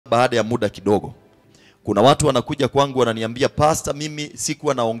baada ya muda kidogo. Kuna watu wanakuja kwangu wananiambia, pastor, mimi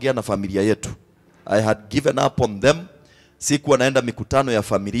sikuwa naongea na familia yetu. I had given up on them. Sikuwa naenda mikutano ya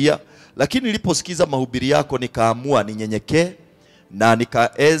familia, lakini niliposikiza mahubiri yako nikaamua ninyenyekee na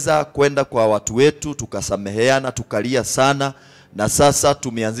nikaeza kwenda kwa watu wetu, tukasameheana, tukalia sana, na sasa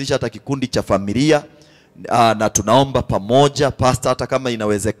tumeanzisha hata kikundi cha familia na tunaomba pamoja. Pastor, hata kama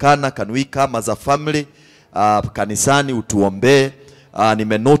inawezekana, can we come as a family kanisani utuombee?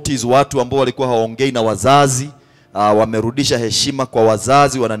 Nimenotice watu ambao walikuwa hawaongei na wazazi wamerudisha heshima kwa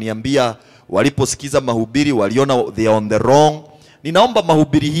wazazi. Wananiambia waliposikiza mahubiri waliona they are on the wrong. Ninaomba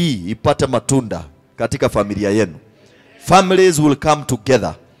mahubiri hii ipate matunda katika familia yenu. Families will come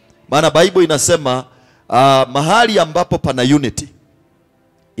together. Maana Bible inasema mahali ambapo pana unity,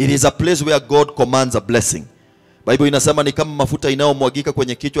 it is a place where God commands a blessing. Bible inasema ni kama mafuta inayomwagika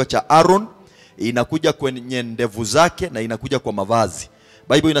kwenye kichwa cha Aaron, inakuja kwenye ndevu zake na inakuja kwa mavazi.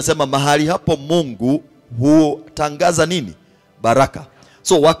 Bible inasema mahali hapo Mungu hutangaza nini? Baraka.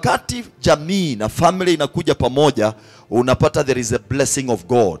 So wakati jamii na family inakuja pamoja, unapata there is a blessing of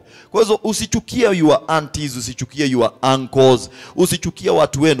God. Kwa hiyo usichukie your aunties, usichukie your uncles, usichukie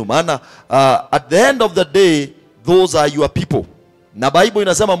watu wenu, maana at the end of the day those are your people. Na Bible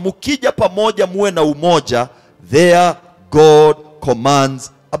inasema mkija pamoja muwe na umoja, there God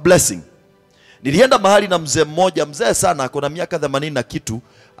commands a blessing. Nilienda mahali na mzee mmoja, mzee sana, akona miaka 80 na kitu,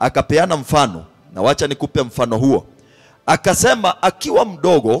 akapeana mfano, na wacha nikupe mfano huo. Akasema akiwa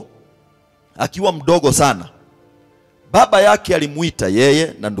mdogo sana, baba yake alimuita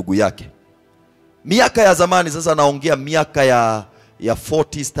yeye na ndugu yake. Miaka ya zamani, sasa naongea miaka ya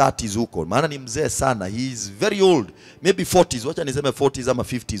 40s 30s huko, maana ni mzee sana, he is very old, maybe 40s, wacha niseme 40s ama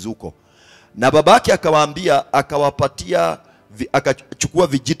 50s huko. Na babake akawaambia, akachukua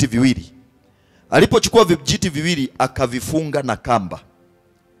vijiti viwili. Alipochukua vijiti viwili akavifunga na kamba,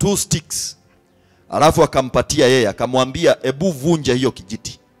 2 sticks. Alafu akampatia yeye, akamwambia ebu vunja hiyo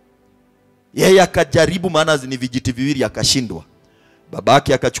kijiti. Yeye akajaribu, maana ni vijiti viwili, akashindwa.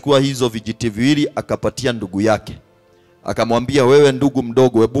 Babake akachukua hizo vijiti viwili akapatia ndugu yake. Akamwambia, wewe ndugu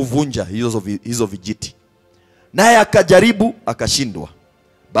mdogo, ebu vunja hizo vijiti. Naye akajaribu, akashindwa.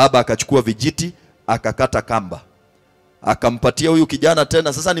 Baba akachukua vijiti, akakata kamba. Akampatia huyu kijana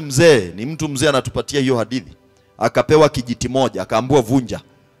tena, sasa ni mzee, ni mtu mzee anatupatia hiyo hadithi. Akapewa kijiti moja, akaambiwa vunja,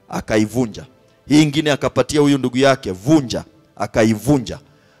 akaivunja. Hii ingine akapatia huyu ndugu yake, vunja, akaivunja.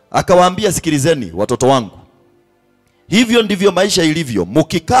 Akawaambia, sikilizeni watoto wangu, hivyo ndivyo maisha ilivyo.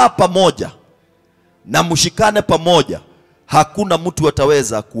 Mkikaa pamoja na mshikane pamoja, hakuna mtu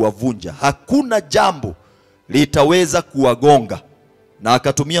ataweza kuwavunja, hakuna jambo litaweza kuwagonga. Na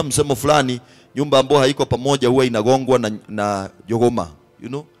akatumia msemo fulani, nyumba ambayo haiko pamoja huwa inagongwa na jogoma,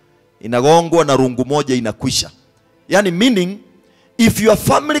 inagongwa na rungu moja inakwisha. Yani meaning, if your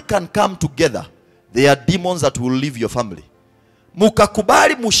family can come together, there are demons that will leave your family.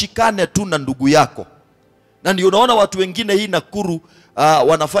 Mukakubali mushikane tu na ndugu yako. Na ndio unaona watu wengine hii Nakuru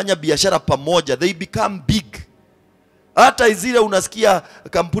wanafanya biashara pamoja, they become big. Hata zile unasikia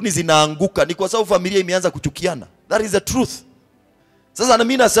kampuni zinaanguka ni kwa sababu familia imeanza kuchukiana. That is the truth. Sasa na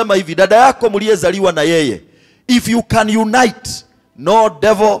mimi nasema hivi, dada yako mliyezaliwa na yeye, if you can unite, no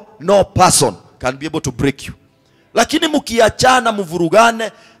devil, no person can be able to break you. Lakini mkiachana,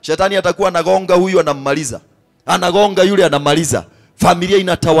 mvurugane, shetani atakuwa anagonga huyu anammaliza, anagonga yule anamaliza, familia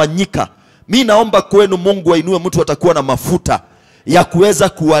inatawanyika. Mimi naomba kwenu Mungu ainue mtu atakuwa na mafuta ya kuweza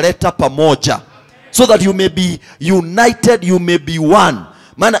kuwaleta pamoja, so that you may be united, you may be one.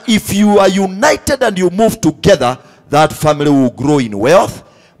 Maana if you are united and you move together, that family will grow in wealth.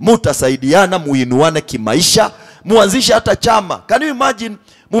 Mutasaidiana, muinuane kimaisha, muanzishe hata chama. Can you imagine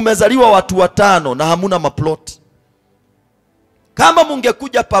mumezaliwa watu 5 na hamuna maplot? Kama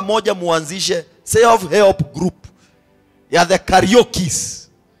mungekuja pamoja muanzishe self-help group ya the Kariokis,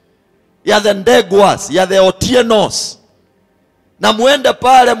 ya the Ndegwas, ya the Otienos, na muende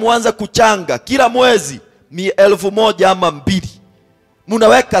pale muanze kuchanga kila mwezi 1,000 ama 2,000.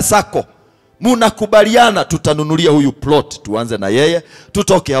 Munaweka sako, munakubaliana, tutanunulia huyu plot, tuanze na yeye,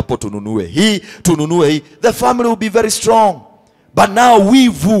 tutoke hapo tununue hii, tununue hii. The family will be very strong. But now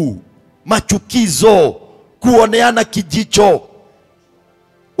wivu, machukizo, kuoneana kijicho.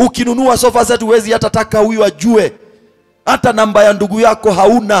 Ukinunua sofa set huwezi hata taka huyu ajue, hata namba ya ndugu yako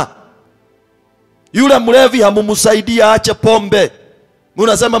hauna. Yule mlevi hamumsaidia aache pombe,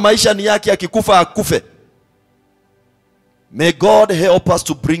 munasema maisha ni yake, akikufa akufe. May God help us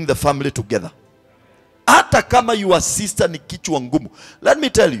to bring the family together. Hata kama your sister ni kichwa ngumu, let me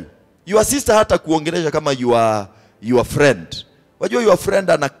tell you, your sister hata kuongelesha kama your friend. Wajua your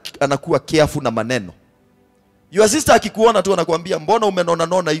friend anakuwa careful na maneno. Your sister akikuona tu anakuambia mbona umenona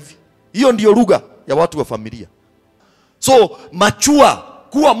nona hivi. Hiyo ndiyo lugha ya watu wa familia. So mature,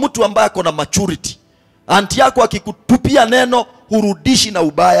 kuwa mtu ambaye ako na maturity. Aunti yako akikutupia neno, hurudishi na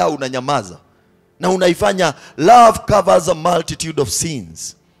ubaya, unanyamaza. Na unaifanya love covers a multitude of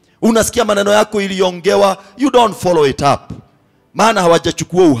sins. Unasikia maneno yako iliongewa, you don't follow it up. Maana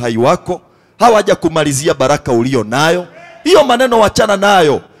hawajachukua uhai wako, hawajakumalizia baraka ulio nayo. Hiyo maneno wachana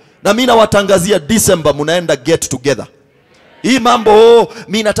nayo. Na mimi nawatangazia December munaenda get together. Hii mambo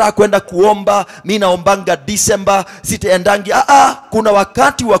mimi nataka kwenda kuomba, mimi naombanga December, sitaendangi. Kuna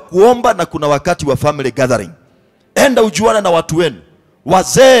wakati wa kuomba na kuna wakati wa family gathering. Enda ujuana na watu wenu.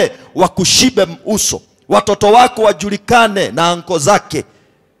 Wazee wakushibe uso. Watoto wako wajulikane na anko zake.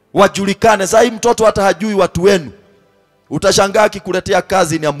 Wajulikane. Sasa hii mtoto hata hajui watu wenu. Utashangaa akikuletea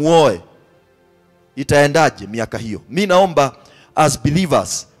kazi ni amuoe. Itaendaje miaka hiyo? Mimi naomba as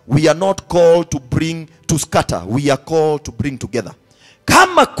believers, we are not called to scatter. We are called to bring together.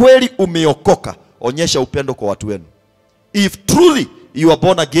 Kama kweli umeokoka, onyesha upendo kwa watu wenu. If truly you are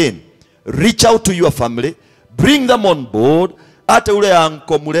born again, reach out to your family, bring them on board. Hata ule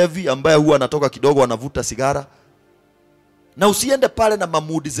anko mlevi ambaye huwa anatoka kidogo anavuta sigara. Na usiende pale na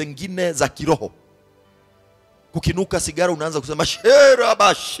mamudi zingine za kiroho. Kukinuka sigara unaanza kusema shera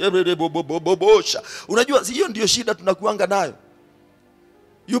bashere bobobosha. Unajua hiyo ndio shida tunakuanga nayo.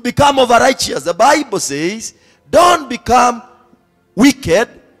 You become over righteous. The Bible says, don't become wicked.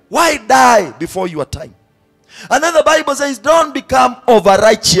 Why die before your time? And then the Bible says, don't become over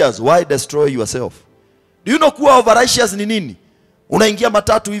righteous. Why destroy yourself? Do you know kuwa over righteous ni nini? Unaingia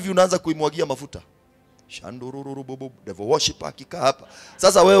matatu hivi unaanza kuimwagia mafuta. Shandururu bobo, devil worship hakika hapa.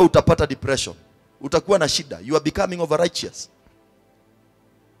 Sasa wewe utapata depression. Utakuwa na shida. You are becoming over righteous.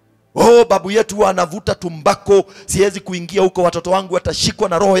 Babu yetu anavuta tumbako, siwezi kuingia huko, watoto wangu watashikwa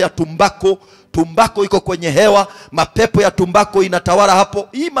na roho ya tumbako. Tumbako iko kwenye hewa, mapepo ya tumbako inatawala hapo.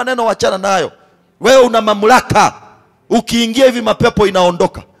 Hii maneno wachana nayo. Wewe una mamlaka. Ukiingia hivi mapepo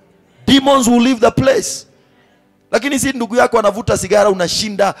inaondoka. Demons will leave the place. Lakini si ndugu yako anavuta sigara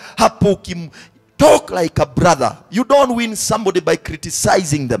unashinda hapo talk like a brother. You don't win somebody by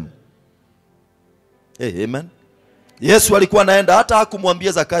criticizing them. Hey, amen. Yesu alikuwa anaenda, hata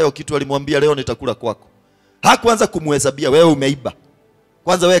hakumwambia Zakayo kitu, alimwambia leo nitakula kwako. Hakuanza kumhesabia wewe umeiba.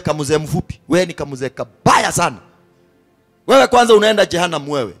 Kwanza wewe kamuzee mfupi, wewe ni kamuzee kabaya sana. Wewe kwanza unaenda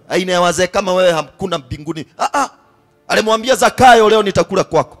jehanamu wewe. Aina ya wazee kama wewe hakuna mbinguni. Alimwambia Zakayo leo nitakula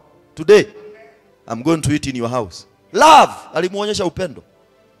kwako. Today I'm going to eat in your house. Love, alimuonyesha upendo.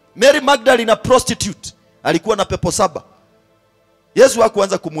 Mary Magdalene, prostitute, alikuwa na pepo 7. Yesu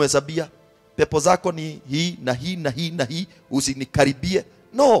hakuanza kumhesabia. Pepo zako ni hii na hii na hii na hii, usinikaribie.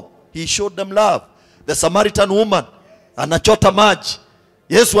 No, he showed them love. The Samaritan woman anachota maji.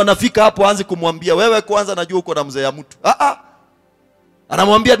 Yesu anafika hapo aanze kumwambia wewe kwanza najua uko na mzee ya mtu.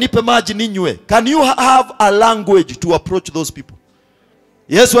 Anamwambia nipe maji ninywe. Can you have a language to approach those people?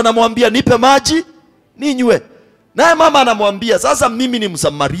 Yesu anamwambia nipe maji ninywe. Naye mama anamwambia sasa mimi ni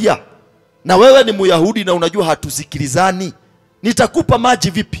Msamaria na wewe ni Myahudi na unajua hatusikilizani. Nitakupa maji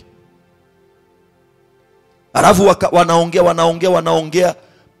vipi? Alafu wanaongea.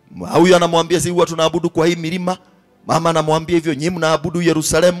 Huyu anamwambia si huwa tunaabudu kwa hii milima. Mama anamwambia hivyo nyinyi mnaabudu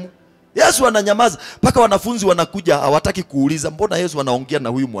Yerusalemu. Yesu ananyamaza. Paka wanafunzi wanakuja hawataki kuuliza mbona Yesu anaongea na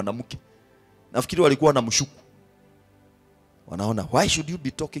huyu mwanamke. Nafikiri walikuwa wanamshuku. Wanaona why should you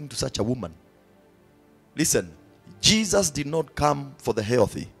be talking to such a woman? Listen, Jesus did not come for the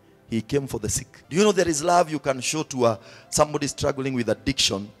healthy. He came for the sick. Do you know there is love you can show to somebody struggling with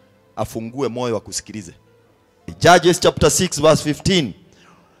addiction? Afungue moyo wa kusikilize. Judges chapter 6 verse 15.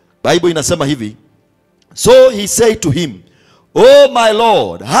 Bible inasema hivi. So he said to him, "Oh my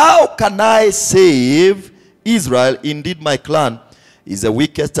Lord, how can I save Israel? Indeed my clan is the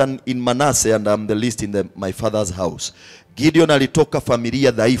weakest in Manasseh and I'm the least in my father's house." Gideon alitoka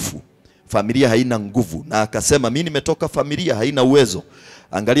familia dhaifu. Familia haina nguvu. Na akasema mimi nimetoka familia haina uwezo.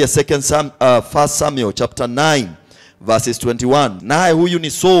 Angalia 1 Samuel chapter 9 verses 21. Naye huyu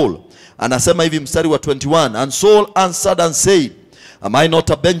ni Saul. Anasema hivi mstari wa 21. And Saul answered and said, "Am I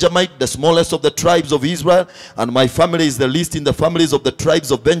not a Benjamite, the smallest of the tribes of Israel? And my family is the least in the families of the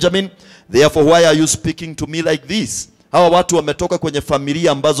tribes of Benjamin. Therefore why are you speaking to me like this?" Hawa watu wametoka kwenye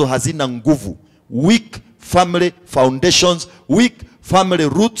familia ambazo hazina nguvu. Weak family foundations, weak family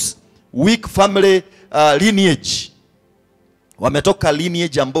roots, weak family lineage. Wametoka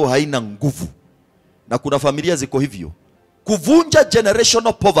lineage ambao haina nguvu. Na kuna familia ziko hivyo. Kuvunja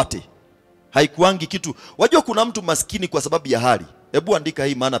generational poverty haikuangi kitu. Wajua kuna mtu maskini kwa sababu ya hali. Hebu andika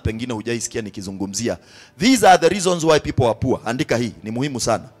hii maana pengine hujaisikia nikizungumzia. These are the reasons why people are poor. Andika hii, ni muhimu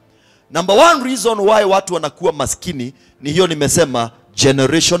sana. Number one reason why watu wanakuwa maskini ni hiyo nimesema,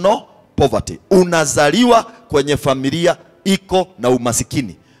 generational poverty. Unazaliwa kwenye familia iko na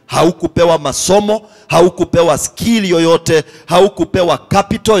umasikini. Haukupewa masomo, haukupewa skill yoyote, haukupewa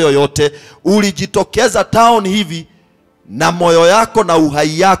capital yoyote. Ulijitokeza town hivi na moyo yako na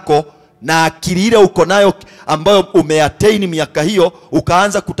uhai yako na akili ile uko nayo ambayo umeattain miaka hiyo,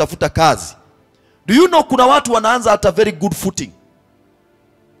 ukaanza kutafuta kazi. Do you know kuna watu wanaanza at a very good footing.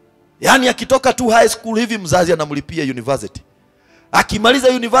 Yani akitoka tu high school hivi mzazi anamlipia university. Akimaliza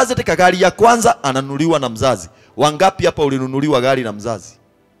university kagari ya kwanza ananunuliwa na mzazi. Wangapi hapa ulinunuliwa gari na mzazi?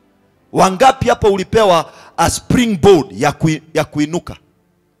 Wangapi hapa ulipewa a springboard ya kuinuka?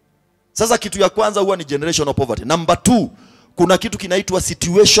 Sasa kitu ya kwanza huwa ni generational poverty. Number 2, kuna kitu kinaitwa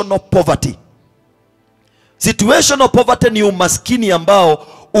situational poverty. Situational poverty ni umaskini ambao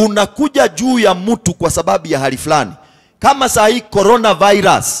unakuja juu ya mtu kwa sababu ya hali fulani. Kama saa hii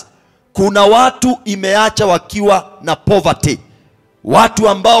coronavirus, kuna watu imeacha wakiwa na poverty. Watu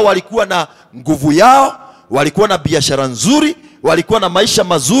ambao walikuwa na nguvu yao, walikuwa na biashara nzuri, walikuwa na maisha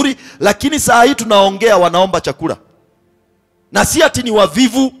mazuri, lakini saa hii tunaongea wanaomba chakula. Na si ati ni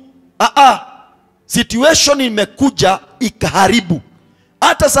wavivu. Situation imekuja ikaharibu.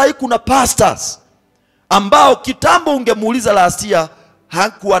 Hata saa hii kuna pastors ambao kitambo ungemuuliza last year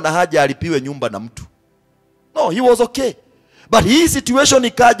hakuwa na haja alipiwe nyumba na mtu. No, he was okay. But hii situation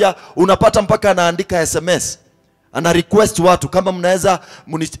ikaja, unapata mpaka anaandika SMS. Ana request watu, kama mnaweza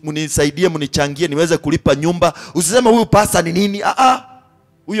munisaidie, munichangie niweze kulipa nyumba. Usiseme huyu pastor ni nini.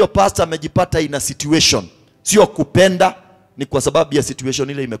 Huyo pastor amejipata ina situation. Sio kupenda, ni kwa sababu ya situation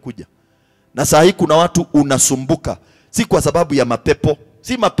ile imekuja. Na saa hii kuna watu unasumbuka, si kwa sababu ya mapepo.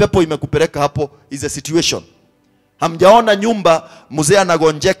 Si mapepo imekupeleka hapo, is a situation. Hamjaona nyumba mzee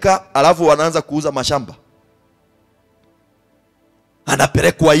anagonjeka alafu wanaanza kuuza mashamba.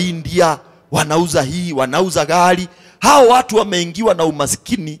 Anapelekwa India, wanauza hii, wanauza gari. Hao watu wameingiwa na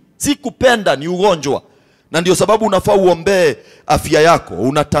umaskini, si kupenda, ni ugonjwa. Na ndio sababu unafaa uombee afya yako.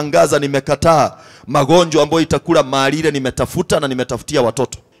 Unatangaza nimekataa magonjwa ambayo itakula mali ile nimetafuta na nimetafutia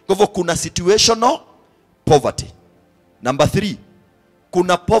watoto. Kwa hivyo kuna situational poverty. Number 3,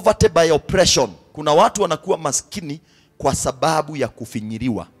 kuna poverty by oppression. Kuna watu wanakuwa maskini kwa sababu ya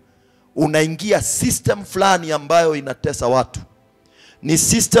kufinyiriwa. Unaingia system fulani ambayo inatesa watu. Ni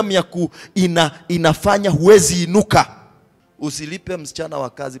system ya inafanya huwezi inuka. Usilipe msichana wa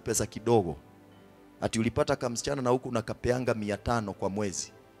kazi pesa kidogo. Ati ulipata kama msichana na huku unakapeanga 500 kwa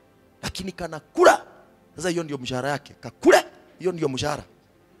mwezi. Lakini kana kula. Sasa hiyo ndio mshahara yake. Kakule, hiyo ndio mshahara.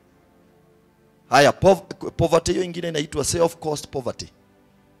 Haya, poverty hiyo ingine inaitwa self cost poverty.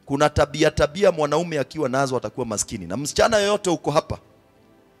 Kuna tabia mwanaume akiwa nazo atakuwa maskini. Na msichana yoyote uko hapa,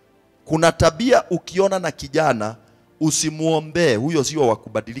 kuna tabia ukiona na kijana usimuombee, huyo sio wa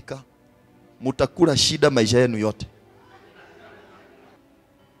kubadilika. Mtakula shida maisha yenu yote.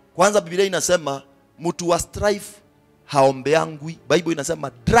 Kwanza Biblia inasema mtu wa strife haombeangwi. Bible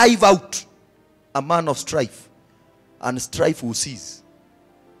inasema drive out a man of strife and strife will cease.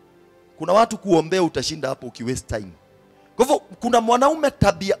 Kuna watu kuombea utashinda hapo ukiwaste time. Kwa hivyo kuna mwanaume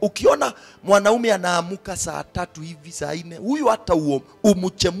tabia, ukiona mwanaume anaamuka saa 3 hivi saa 4, huyu hata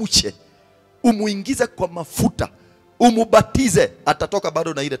umuchemuche, umuingize kwa mafuta, umubatize, atatoka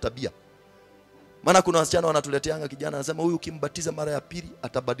bado na ile tabia. Maana kuna wasichana wanatuleteanga kijana anasema huyu ukimbatiza mara ya pili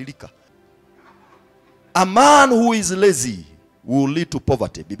atabadilika. A man who is lazy will lead to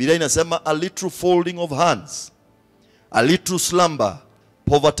poverty. Biblia inasema a little folding of hands, a little slumber,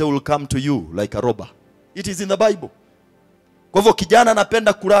 poverty will come to you like a robber. It is in the Bible. Kwa hivyo kijana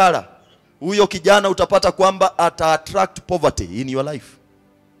anapenda kulala, huyo kijana utapata kwamba ata-attract poverty in your life.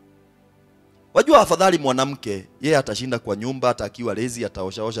 Wajua afadhali mwanamke, yeye atashinda kwa nyumba, hata akiwa lazy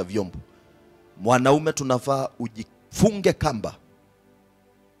ataosha vyombo. Mwanaume tunafaa ujifunge kamba.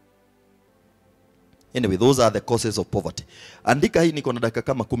 Anyway, those are the causes of poverty. Andika hii niko na dakika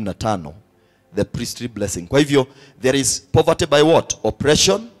kama 15. The priestly blessing. Kwa hivyo, there is poverty by what?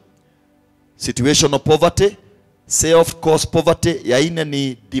 Oppression, situational poverty, self-caused poverty. Ya ine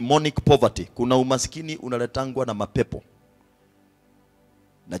ni demonic poverty. Kuna umaskini unaletangwa na mapepo.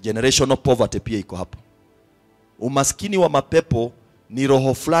 Na generational poverty pia iko hapo. Umaskini wa mapepo ni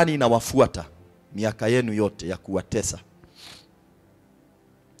roho fulani na wafuata miaka yenu yote ya kuwatesa.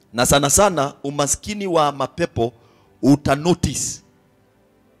 Na sana sana umaskini wa mapepo utanotice.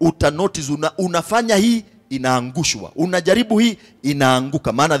 Unafanya hii inaangushwa. Unajaribu hii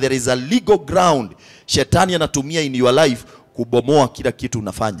inaanguka. Maana there is a legal ground shetani anatumia in your life kubomoa kila kitu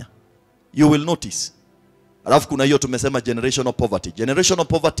unafanya. You will notice. Alafu kuna hiyo tumesema generational poverty. Generational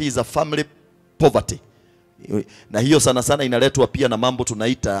poverty is a family poverty. Na hiyo sana sana inaletwa pia na mambo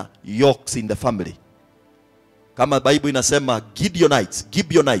tunaita yokes in the family. Kama Bible inasema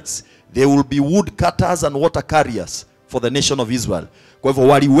Gibeonites, they will be wood cutters and water carriers for the nation of Israel. Kwa hivyo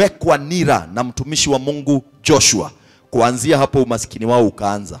waliwekwa nira na mtumishi wa Mungu Joshua. Kuanzia hapo umasikini wao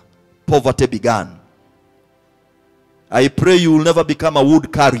ukaanza. Poverty began. I pray you will never become a wood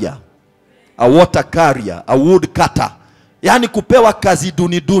carrier, a water carrier, a wood cutter. Yani kupewa kazi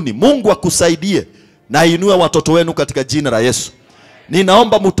duni. Mungu akusaidie na inue watoto wenu katika jina la Yesu.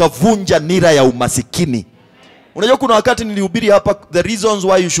 Ninaomba mutavunja nira ya umasikini. Unajua kuna wakati nilihubiri hapa the reasons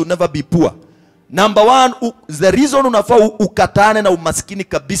why you should never be poor. Number one, the reason unafaa ukatane na umasikini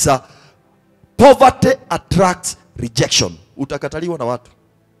kabisa. Poverty attracts rejection. Utakataliwa na watu.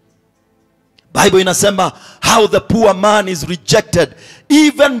 Bible inasema how the poor man is rejected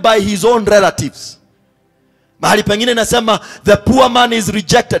even by his own relatives. Mahali pengine inasema the poor man is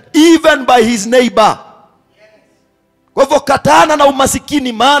rejected even by his neighbor. Kwa hivyo katana na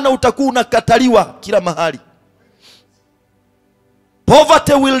umasikini, maana utakuwa unakataliwa kila mahali.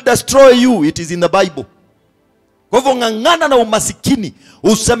 Poverty will destroy you. It is in the Bible. Kwa hivyo ngangana na umasikini,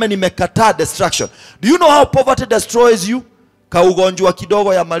 useme nimekataa destruction. Do you know how poverty destroys you? Kaugonjwa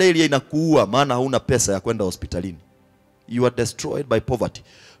kidogo ya malaria inakuua, maana hauna pesa ya kwenda hospitalini. You are destroyed by poverty.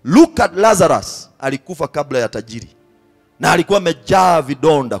 Look at Lazarus. Alikufa kabla ya tajiri. Na alikuwa amejaa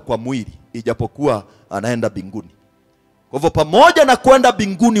vidonda kwa mwili, ijapokuwa anaenda mbinguni. Kwa hivyo pamoja na kwenda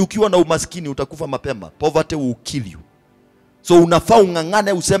mbinguni ukiwa na umasikini utakufa mapema. Poverty will kill you. So unafaa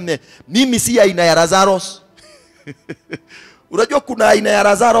ungangane useme mimi si aina ya Lazarus. Unajua kuna aina ya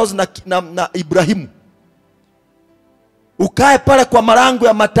Lazarus na Ibrahimu. Ukae pale kwa malango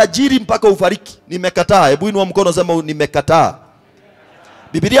ya matajiri mpaka ufariki. Nimekataa. Hebu inua mkono sema nimekataa.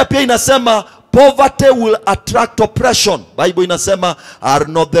 Biblia pia inasema poverty will attract oppression. Bible inasema are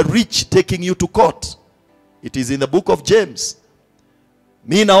not the rich taking you to court. It is in the book of James.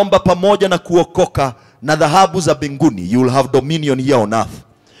 Mimi naomba pamoja na kuokoka na dhahabu za mbinguni, you will have dominion here on earth.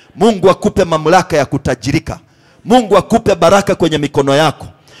 Mungu akupe mamlaka ya kutajirika. Mungu akupe baraka kwenye mikono yako.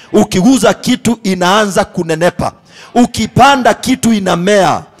 Ukiuza kitu inaanza kunenepa. Ukipanda kitu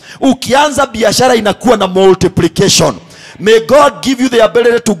inamea. Ukianza biashara inakuwa na multiplication. May God give you the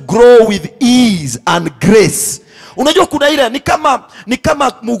ability to grow with ease and grace. Unajua kuna ile ni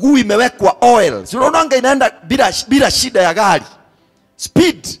kama mguu imewekwa oil. Si unaona inaenda bila shida ya gari.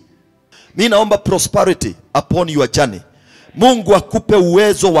 Speed. Mimi naomba prosperity upon your journey. Mungu akupe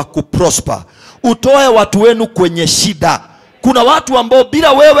uwezo wa kuprosper. Utoe watu wenu kwenye shida. Kuna watu ambao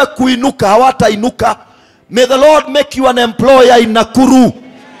bila wewe kuinuka hawatainuka. May the Lord make you an employer in Nakuru.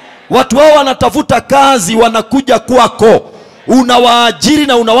 Watu hao wanatafuta kazi, wanakuja kwako. Unawaajiri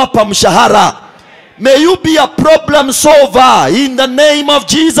na unawapa mshahara. May you be a problem solver in the name of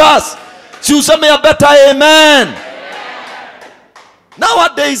Jesus. Si useme ya better amen.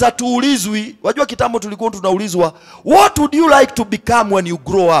 Nowadays hatuulizwi, wajua kitambo tulikuwa tunaulizwa, what would you like to become when you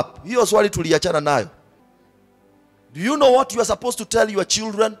grow up? Hiyo swali tuliachana nayo. Do you know what you are supposed to tell your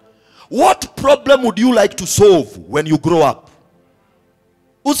children? What problem would you like to solve when you grow up?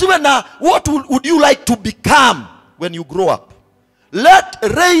 Usiwe na what would you like to become when you grow up?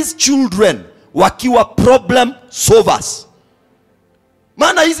 Raise children wakiwa problem solvers.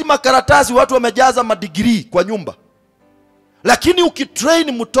 Maana hizi makaratasi watu wamejaza madigrii kwa nyumba. Lakini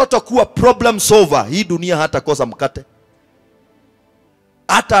ukitrain mtoto kuwa problem solver, hii dunia hata kosa mkate.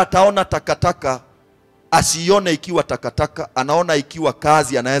 Hata ataona takataka, asione ikiwa takataka, anaona ikiwa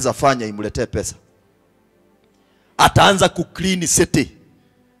kazi anaweza fanya imletee pesa. Ataanza kuclean city.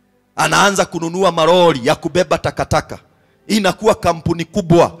 Anaanza kununua maroli ya kubeba takataka. Inakuwa kampuni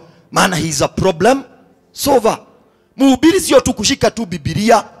kubwa, maana he is a problem solver. Mhubiri sio tu kushika tu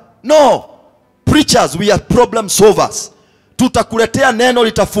Biblia. No. Preachers, we are problem solvers. Tutakuletea neno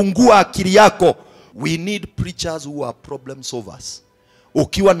litafungua akili yako. We need preachers who are problem solvers.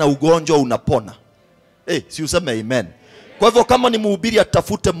 Ukiwa na ugonjwa unapona. Si useme amen. Kwa hivyo kama ni mhubiri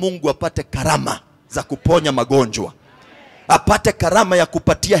atafute Mungu apate karama za kuponya magonjwa. Apate karama ya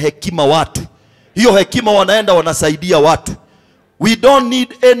kupatia hekima watu. Hiyo hekima wanaenda wanasaidia watu. We don't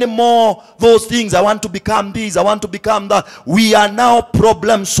need any more those things. I want to become this, I want to become that. We are now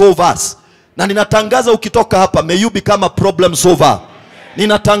problem solvers. Na ninatangaza ukitoka hapa, may you become a problem solver.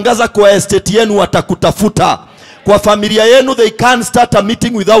 Ninatangaza kwa estate yenu watakutafuta. Kwa familia yenu they can't start a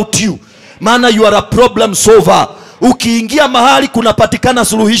meeting without you. Maana you are a problem solver. Ukiingia mahali kunapatikana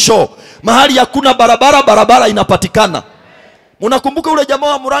suluhisho. Mahali hakuna barabara inapatikana. Unakumbuka ule jamaa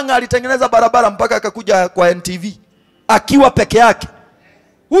wa Murang'a alitengeneza barabara mpaka akakuja kwa NTV akiwa peke yake.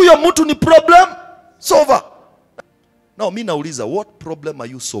 Huyo mtu ni problem solver. Now mimi nauliza, what problem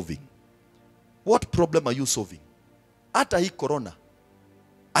are you solving? What problem are you solving? Hata hii corona,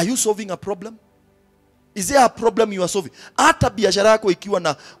 are you solving a problem? Is there a problem you are solving? Hata biashara yako ikiwa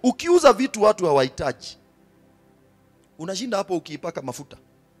na ukiuza vitu watu hawahitaji, unashinda hapo ukiipaka mafuta.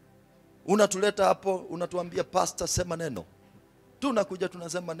 Unatuleta hapo, unatuambia pastor sema neno. Tunakuja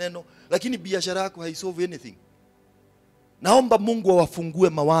tunasema neno, lakini biashara yako haisolve anything. Naomba Mungu awafungue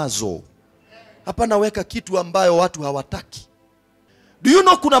mawazo. Hapa naweka kitu ambayo watu hawataki. Do you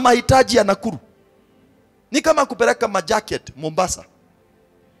know kuna mahitaji ya Nakuru? Ni kama kupeleka majacket Mombasa.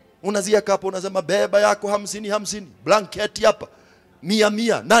 Unaziweka hapo, unasema beba yako 50, blanket hapa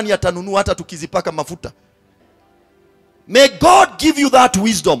 100. Nani atanunua hata tukizipaka mafuta? May God give you that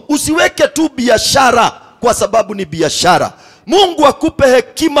wisdom. Usiweke tu biashara kwa sababu ni biashara. Mungu akupe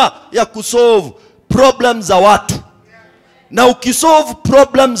hekima ya kusolve problems za watu. Na ukisolve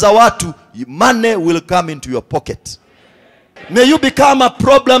problems za watu, money will come into your pocket. May you become a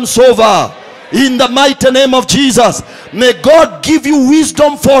problem solver in the mighty name of Jesus. May God give you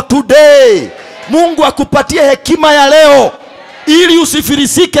wisdom for today. Mungu akupatie hekima ya leo ili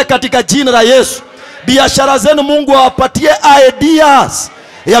usifirisike katika jina la Yesu. Biashara zenu Mungu awapatie ideas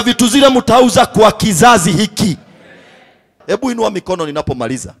ya vitu zile mtauza kwa kizazi hiki. Hebu inua mikono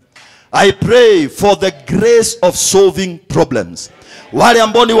ninapomaliza. I pray for the grace of solving problems. Wale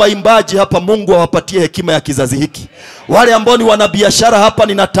ambao ni waimbaji hapa, Mungu awapatie hekima ya kizazi hiki. Wale ambao ni wanabiashara hapa,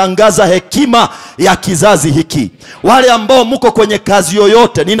 ninatangaza hekima ya kizazi hiki. Wale ambao mko kwenye kazi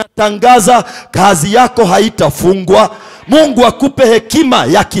yoyote, ninatangaza kazi yako haitafungwa. Mungu akupe hekima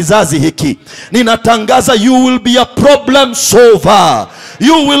ya kizazi hiki. Ninatangaza you will be a problem solver.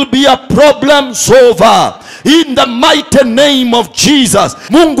 You will be a problem solver. In the mighty name of Jesus.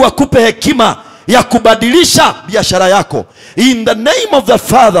 Mungu akupe hekima ya kubadilisha biashara yako. In the name of the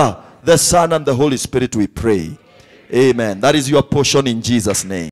Father, the Son and the Holy Spirit we pray. Amen. That is your portion in Jesus' name.